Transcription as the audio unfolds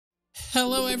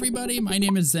Hello everybody, my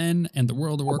name is Zen, and the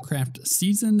World of Warcraft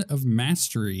Season of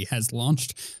Mastery has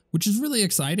launched, which is really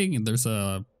exciting, and there's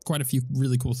quite a few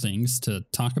really cool things to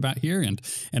talk about here,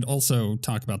 and also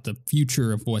talk about the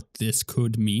future of what this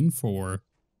could mean for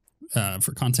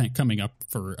content coming up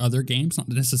for other games, not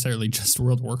necessarily just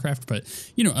World of Warcraft, but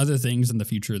other things in the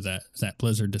future that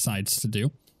Blizzard decides to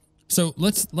do. So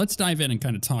let's dive in and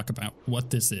kind of talk about what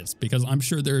this is, because I'm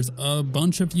sure there's a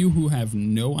bunch of you who have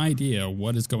no idea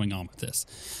what is going on with this.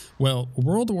 Well,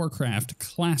 World of Warcraft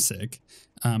Classic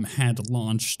had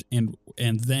launched, and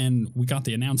then we got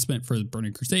the announcement for the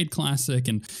Burning Crusade Classic,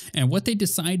 and what they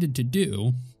decided to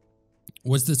do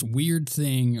was this weird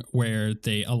thing where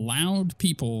they allowed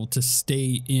people to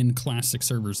stay in Classic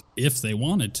servers if they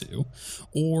wanted to,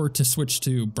 or to switch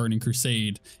to Burning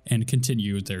Crusade and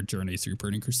continue their journey through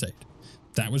Burning Crusade.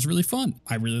 That was really fun.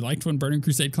 I really liked when Burning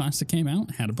Crusade Classic came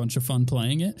out, had a bunch of fun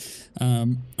playing it.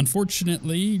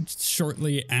 Unfortunately,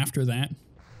 shortly after that,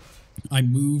 I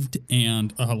moved,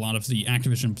 and a lot of the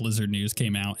Activision Blizzard news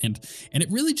came out, and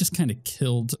it really just kind of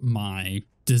killed my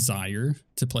desire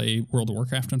to play World of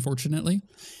Warcraft, unfortunately.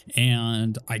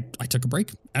 And I took a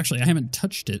break. Actually, I haven't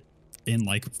touched it in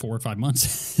like 4 or 5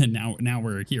 months, and now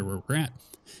we're here where we're at.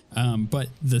 But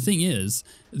the thing is,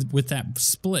 with that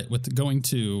split, with going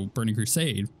to Burning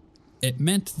Crusade, it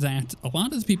meant that a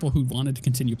lot of the people who wanted to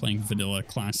continue playing Vanilla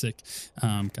Classic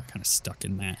got kind of stuck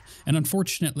in that. And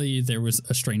unfortunately, there was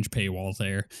a strange paywall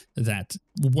there that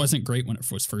wasn't great when it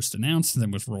was first announced, and then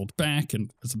was rolled back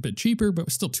and was a bit cheaper, but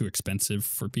was still too expensive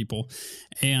for people.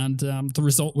 And the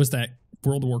result was that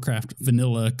World of Warcraft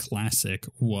Vanilla Classic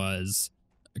was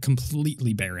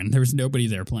completely barren. There was nobody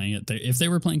there playing it. If they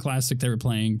were playing Classic, they were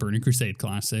playing Burning Crusade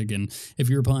Classic, and if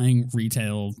you were playing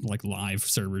retail, like live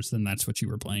servers, then that's what you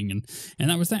were playing, and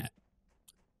that was that.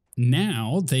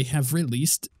 Now they have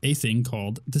released a thing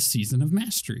called the Season of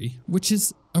Mastery, which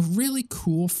is a really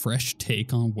cool, fresh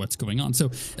take on what's going on.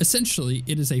 So essentially,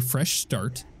 it is a fresh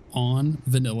start on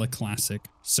Vanilla Classic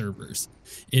servers.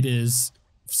 It is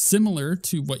similar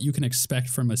to what you can expect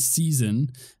from a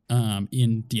season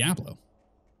in Diablo.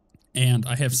 And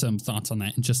I have some thoughts on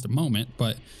that in just a moment,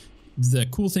 but the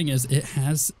cool thing is it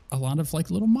has a lot of like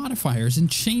little modifiers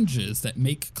and changes that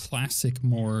make Classic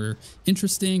more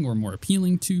interesting or more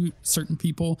appealing to certain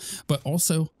people, but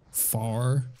also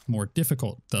far more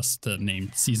difficult, thus the name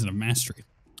Season of Mastery.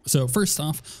 So first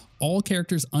off, all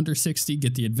characters under 60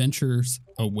 get the Adventurers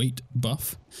Await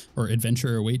buff, or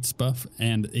Adventure Awaits buff,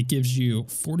 and it gives you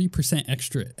 40%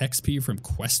 extra XP from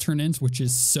quest turn-ins, which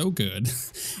is so good.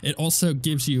 It also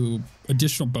gives you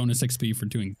additional bonus XP for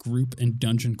doing group and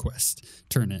dungeon quest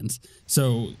turn-ins.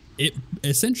 So it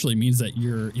essentially means that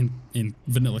you're in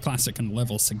Vanilla Classic can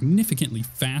level significantly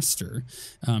faster.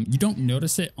 You don't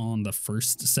notice it on the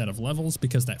first set of levels,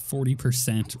 because that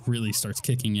 40% really starts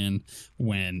kicking in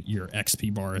when your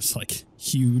XP bar is like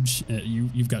huge.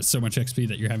 You've got so much XP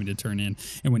that you're having to turn in,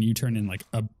 and when you turn in like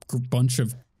a bunch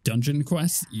of dungeon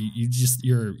quests,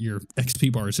 your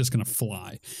XP bar is just gonna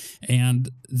fly. And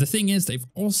the thing is, they've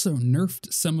also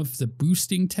nerfed some of the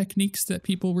boosting techniques that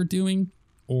people were doing,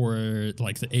 or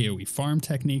like the AoE farm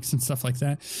techniques and stuff like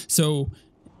that. So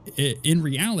in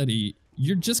reality,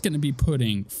 you're just going to be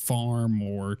putting far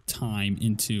more time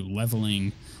into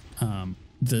leveling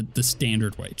the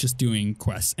standard way, just doing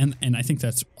quests. And I think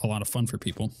that's a lot of fun for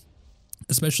people,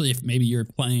 especially if maybe you're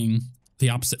playing the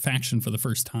opposite faction for the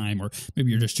first time, or maybe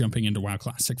you're just jumping into WoW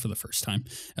Classic for the first time.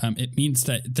 It means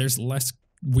that there's less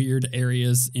weird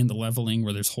areas in the leveling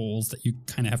where there's holes that you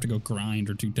kind of have to go grind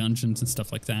or do dungeons and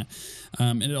stuff like that.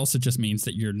 And it also just means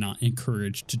that you're not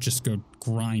encouraged to just go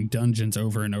grind dungeons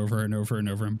over and over and over and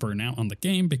over and burn out on the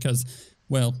game, because,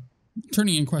 well,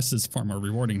 turning in quests is far more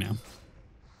rewarding now.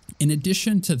 In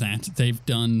addition to that, they've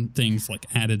done things like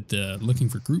added the looking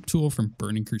for group tool from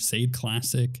Burning Crusade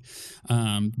Classic.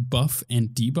 Buff and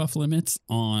debuff limits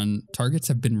on targets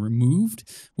have been removed,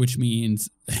 which means,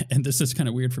 and this is kind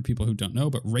of weird for people who don't know,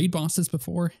 but raid bosses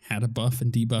before had a buff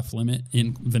and debuff limit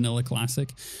in Vanilla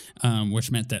Classic, which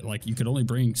meant that like you could only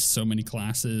bring so many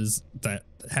classes that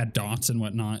had dots and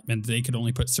whatnot, and they could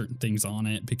only put certain things on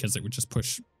it because it would just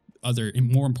push other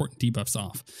and more important debuffs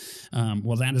off.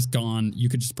 Well, that is gone. You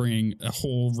could just bring a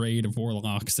whole raid of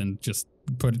warlocks and just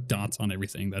put dots on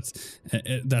everything.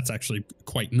 That's actually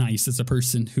quite nice as a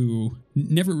person who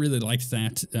never really liked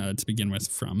that to begin with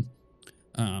from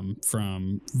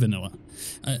Vanilla.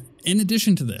 In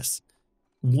addition to this,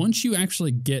 once you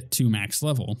actually get to max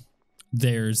level,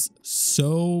 there's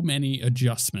so many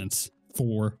adjustments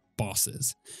for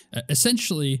bosses.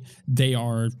 Essentially, they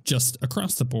are just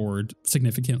across the board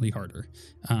significantly harder.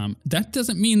 That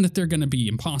doesn't mean that they're going to be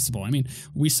impossible. I mean,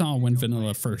 we saw when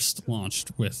vanilla first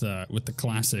launched with the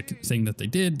classic thing that they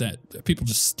did, that people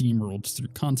just steamrolled through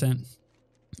content.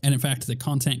 And in fact, the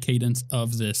content cadence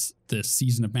of this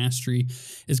season of Mastery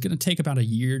is going to take about a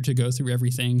year to go through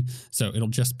everything. So it'll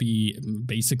just be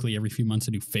basically every few months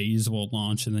a new phase will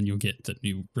launch, and then you'll get the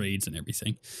new raids and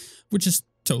everything, which is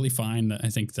totally fine. I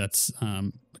think that's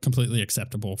completely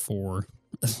acceptable for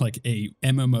like a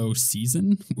MMO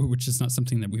season, which is not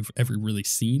something that we've ever really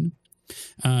seen.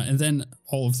 And then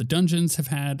all of the dungeons have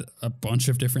had a bunch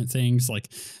of different things, like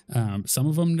some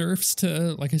of them nerfs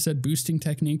to, like I said, boosting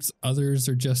techniques. Others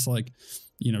are just like,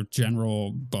 you know,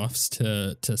 general buffs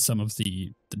to some of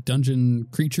the dungeon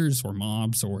creatures or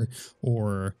mobs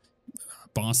or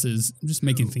bosses, just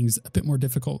making things a bit more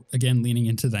difficult. Again, leaning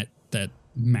into that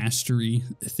mastery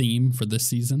theme for this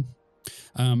season.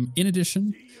 In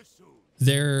addition,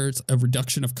 there's a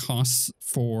reduction of costs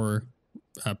for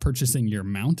purchasing your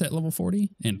mount at level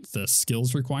 40 and the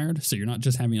skills required. So you're not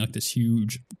just having like this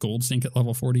huge gold sink at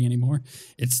level 40 anymore.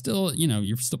 It's still, you know,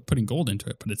 you're still putting gold into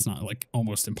it, but it's not like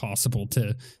almost impossible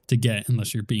to get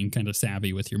unless you're being kind of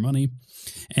savvy with your money.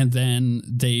 And then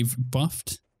they've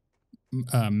buffed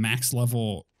max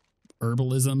level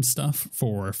herbalism stuff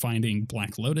for finding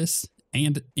Black Lotus.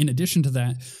 And in addition to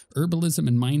that, herbalism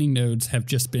and mining nodes have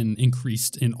just been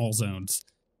increased in all zones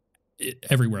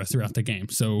everywhere throughout the game.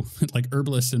 So like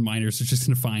herbalists and miners are just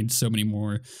going to find so many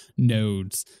more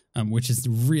nodes, which is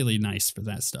really nice for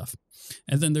that stuff.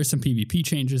 And then there's some PvP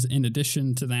changes in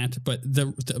addition to that. But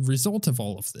the result of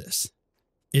all of this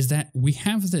is that we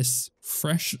have this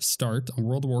fresh start on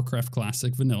World of Warcraft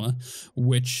Classic Vanilla,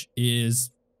 which is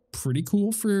pretty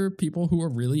cool for people who are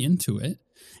really into it.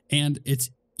 And it's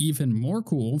even more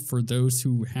cool for those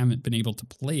who haven't been able to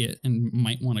play it and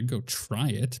might want to go try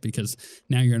it, because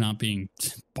now you're not being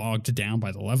bogged down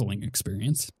by the leveling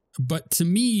experience. But to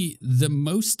me, the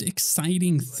most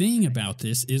exciting thing about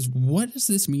this is, what does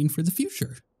this mean for the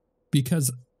future? Because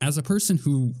as a person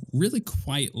who really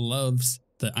quite loves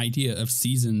the idea of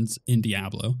seasons in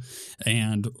Diablo,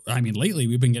 and I mean, lately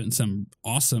we've been getting some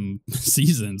awesome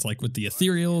seasons, like with the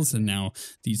ethereals and now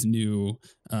these new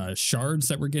shards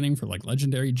that we're getting for like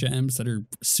legendary gems that are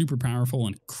super powerful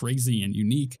and crazy and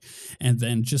unique. And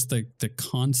then just the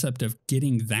concept of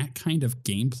getting that kind of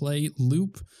gameplay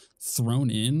loop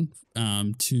thrown in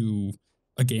to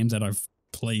a game that I've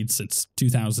played since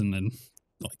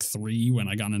 2003 when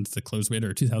I got into the closed beta,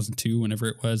 or 2002, whenever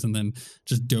it was, and then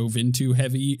just dove into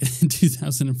heavy in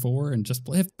 2004 and just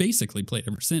have basically played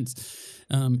ever since,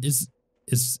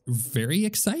 is very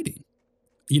exciting.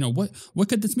 You know, what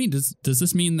could this mean? Does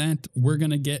this mean that we're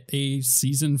going to get a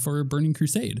season for Burning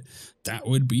Crusade? That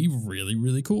would be really,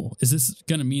 really cool. Is this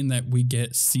going to mean that we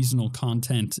get seasonal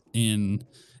content in,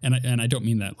 and I don't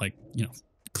mean that like, you know,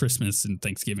 Christmas and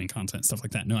Thanksgiving content, stuff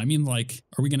like that. No, I mean, like,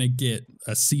 are we going to get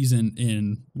a season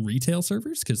in retail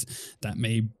servers? Because that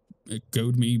may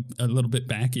goad me a little bit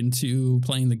back into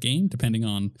playing the game, depending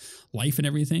on life and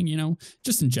everything, you know.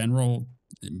 Just in general,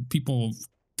 people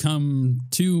come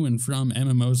to and from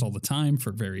MMOs all the time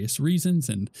for various reasons,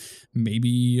 and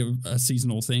maybe a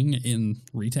seasonal thing in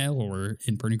retail or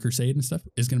in Burning Crusade and stuff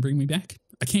is going to bring me back.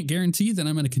 I can't guarantee that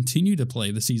I'm going to continue to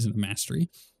play the Season of Mastery,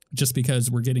 just because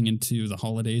we're getting into the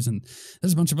holidays and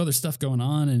there's a bunch of other stuff going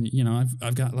on. And, you know,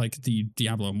 I've got like the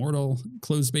Diablo Immortal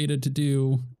closed beta to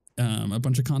do, a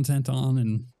bunch of content on,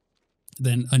 and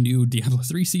then a new Diablo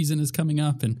 3 season is coming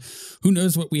up, and who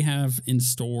knows what we have in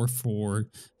store for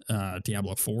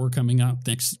Diablo 4 coming up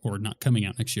next, or not coming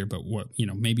out next year, but what, you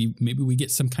know, maybe we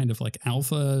get some kind of like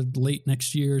alpha late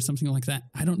next year or something like that.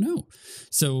 I don't know.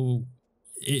 So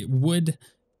it would,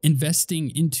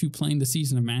 investing into playing the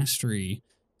Season of Mastery,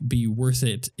 be worth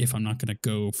it if I'm not going to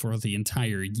go for the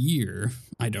entire year?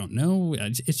 I don't know.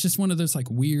 It's just one of those like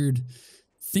weird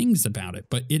things about it,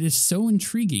 but it is so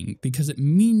intriguing because it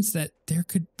means that there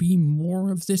could be more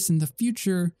of this in the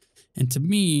future. And to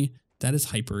me, that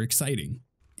is hyper exciting.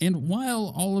 And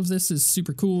while all of this is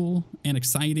super cool and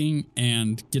exciting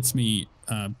and gets me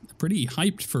pretty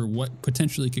hyped for what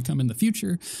potentially could come in the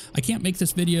future, I can't make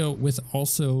this video with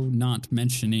also not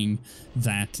mentioning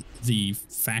that the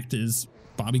fact is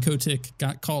Bobby Kotick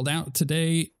got called out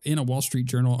today in a Wall Street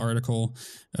Journal article.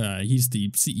 He's the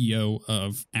CEO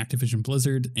of Activision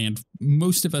Blizzard, and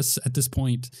most of us at this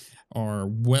point are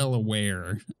well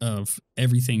aware of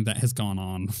everything that has gone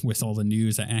on with all the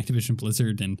news at Activision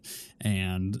Blizzard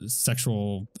and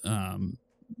sexual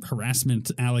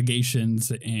harassment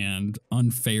allegations and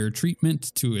unfair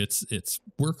treatment to its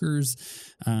workers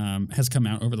has come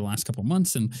out over the last couple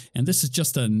months, and this is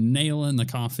just a nail in the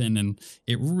coffin, and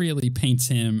it really paints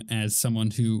him as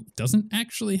someone who doesn't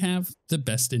actually have the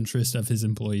best interest of his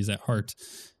employees at heart.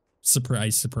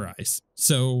 Surprise, surprise.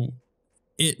 So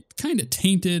it kind of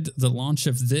tainted the launch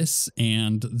of this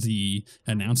and the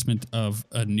announcement of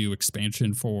a new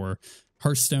expansion for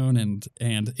Hearthstone,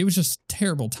 and it was just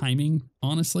terrible timing,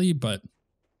 honestly, but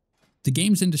the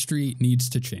games industry needs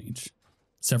to change.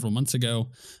 Several months ago,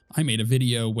 I made a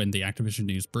video when the Activision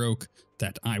news broke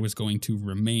that I was going to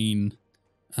remain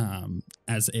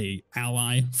as a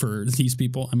ally for these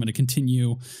people. I'm going to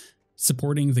continue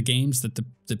supporting the games that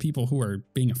the people who are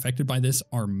being affected by this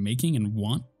are making and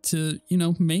want to,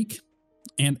 make.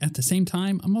 And at the same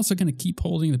time, I'm also going to keep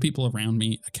holding the people around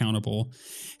me accountable.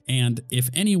 And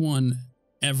if anyone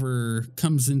ever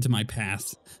comes into my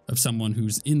path of someone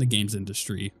who's in the games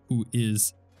industry, who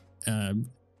is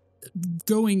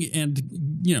going and,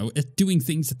 doing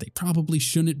things that they probably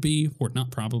shouldn't be, or not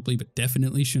probably, but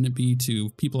definitely shouldn't be to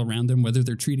people around them, whether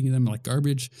they're treating them like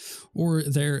garbage or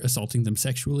they're assaulting them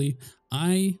sexually,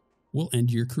 I will end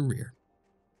your career.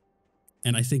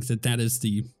 And I think that is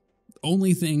the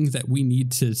only thing that we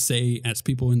need to say as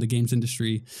people in the games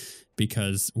industry,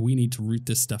 because we need to root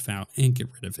this stuff out and get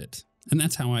rid of it. And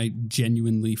that's how I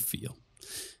genuinely feel.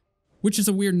 Which is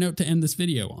a weird note to end this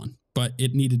video on, but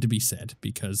it needed to be said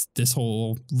because this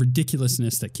whole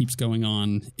ridiculousness that keeps going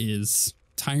on is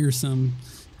tiresome,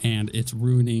 and it's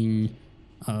ruining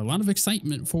a lot of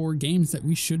excitement for games that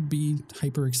we should be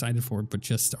hyper excited for, but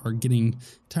just are getting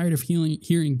tired of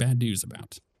hearing bad news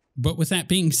about. But with that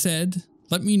being said,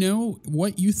 let me know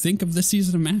what you think of this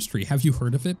season of Mastery. Have you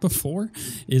heard of it before?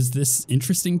 Is this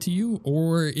interesting to you?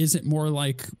 Or is it more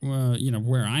like,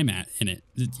 where I'm at in it?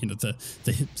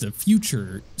 The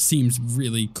future seems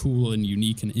really cool and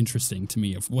unique and interesting to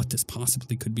me of what this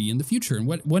possibly could be in the future and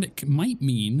what it might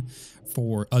mean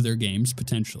for other games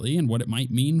potentially, and what it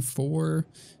might mean for,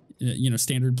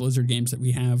 standard Blizzard games that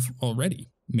we have already.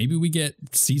 Maybe we get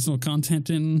seasonal content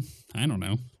in, I don't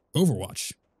know,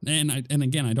 Overwatch. And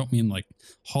again, I don't mean like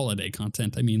holiday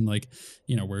content. I mean like,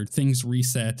 where things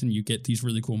reset and you get these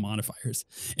really cool modifiers.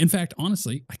 In fact,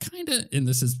 honestly, I kind of, and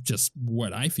this is just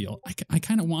what I feel, I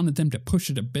kind of wanted them to push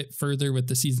it a bit further with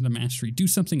the Season of Mastery, do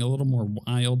something a little more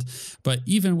wild. But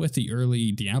even with the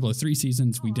early Diablo 3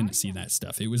 seasons, we didn't see that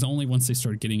stuff. It was only once they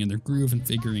started getting in their groove and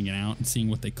figuring it out and seeing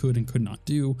what they could and could not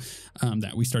do,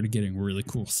 that we started getting really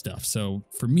cool stuff. So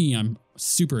for me, I'm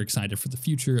super excited for the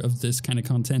future of this kind of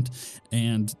content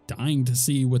and dying to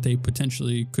see what they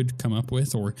potentially could come up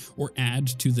with or add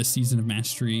to the Season of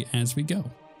Mastery as we go.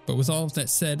 But with all of that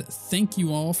said, thank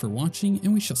you all for watching,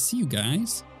 and we shall see you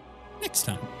guys next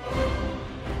time.